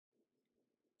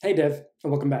Hey Dev,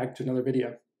 and welcome back to another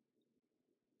video.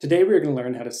 Today we are going to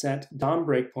learn how to set DOM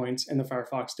breakpoints in the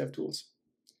Firefox DevTools.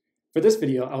 For this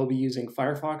video, I will be using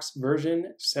Firefox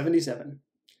version 77.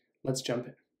 Let's jump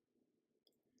in.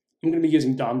 I'm going to be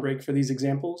using DOM break for these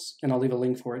examples, and I'll leave a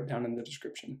link for it down in the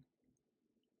description.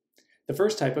 The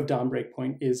first type of DOM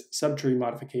breakpoint is Subtree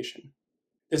Modification.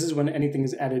 This is when anything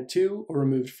is added to or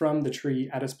removed from the tree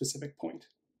at a specific point.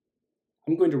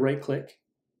 I'm going to right-click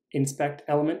Inspect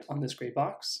Element on this gray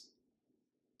box.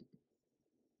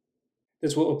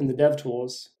 This will open the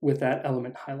DevTools with that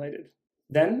element highlighted.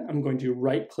 Then I'm going to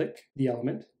right-click the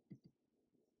element,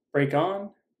 break on,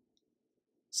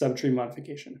 Subtree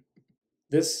Modification.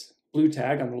 This blue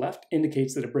tag on the left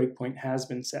indicates that a breakpoint has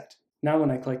been set. Now when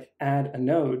I click Add a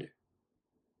Node,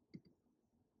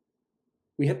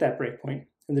 we hit that breakpoint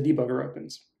and the debugger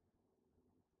opens.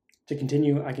 To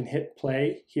continue, I can hit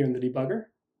play here in the debugger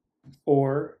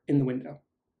or in the window.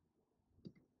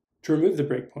 To remove the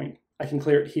breakpoint, I can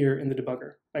clear it here in the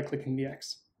debugger by clicking the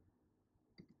X.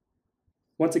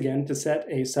 Once again, to set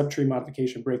a Subtree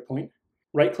Modification breakpoint,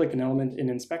 right-click an element in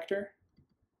Inspector,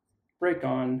 break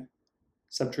on,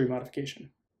 Subtree Modification.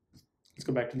 Let's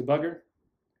go back to the debugger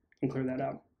and clear that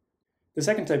out. The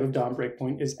second type of DOM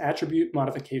breakpoint is Attribute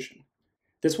Modification.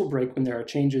 This will break when there are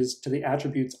changes to the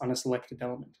attributes on a selected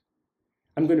element.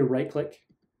 I'm going to right-click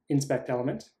Inspect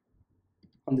Element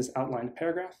on this outlined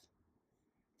paragraph.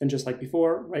 Then just like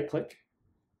before, right-click,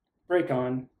 break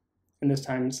on, and this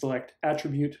time select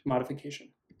Attribute Modification.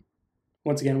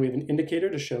 Once again, we have an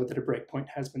indicator to show that a breakpoint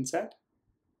has been set.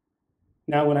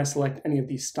 Now when I select any of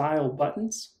these style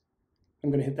buttons,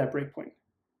 I'm going to hit that breakpoint.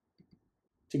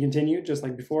 To continue, just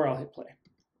like before, I'll hit play.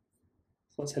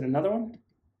 So let's hit another one.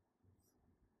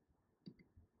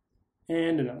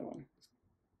 And another one.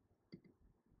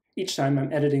 Each time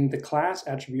I'm editing the class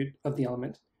attribute of the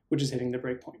element, which is hitting the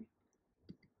breakpoint.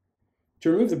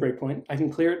 To remove the breakpoint, I can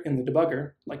clear it in the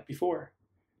debugger, like before,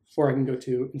 or I can go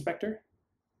to Inspector,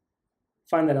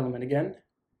 find that element again,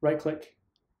 right-click,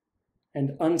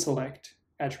 and unselect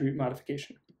Attribute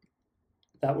Modification.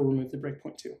 That will remove the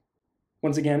breakpoint too.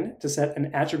 Once again, to set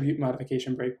an Attribute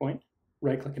Modification breakpoint,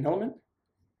 right-click an element,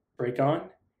 break on,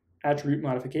 Attribute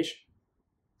Modification.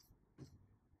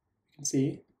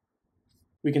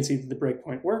 We can see that the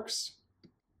breakpoint works,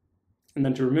 and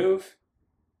then to remove,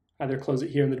 either close it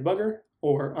here in the debugger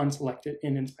or unselect it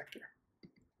in Inspector.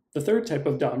 The third type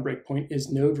of DOM breakpoint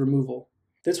is node removal.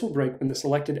 This will break when the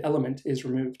selected element is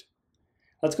removed.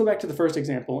 Let's go back to the first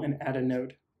example and add a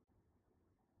node.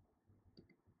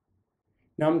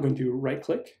 Now I'm going to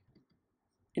right-click,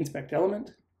 Inspect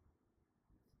Element,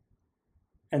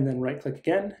 and then right-click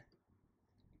again,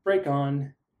 break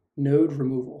on, Node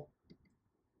Removal.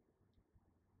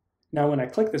 Now when I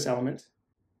click this element,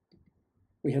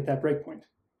 we hit that breakpoint,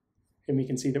 and we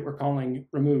can see that we're calling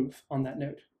remove on that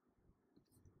node.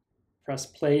 Press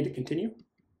play to continue,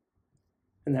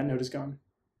 and that node is gone.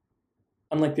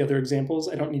 Unlike the other examples,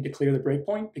 I don't need to clear the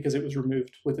breakpoint because it was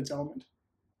removed with its element.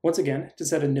 Once again, to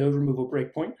set a node removal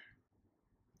breakpoint,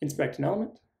 inspect an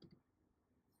element,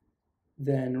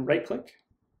 then right-click,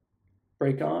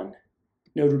 break on,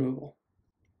 node removal.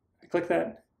 I click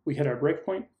that, we hit our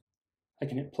breakpoint. I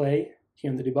can hit play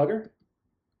here in the debugger,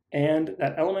 and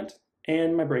that element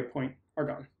and my breakpoint are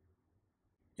gone.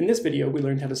 In this video, we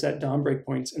learned how to set DOM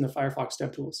breakpoints in the Firefox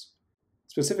DevTools.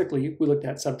 Specifically, we looked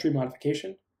at Subtree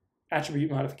Modification,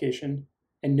 Attribute Modification,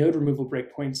 and node removal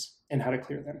breakpoints and how to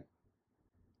clear them.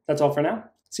 That's all for now.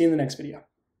 See you in the next video.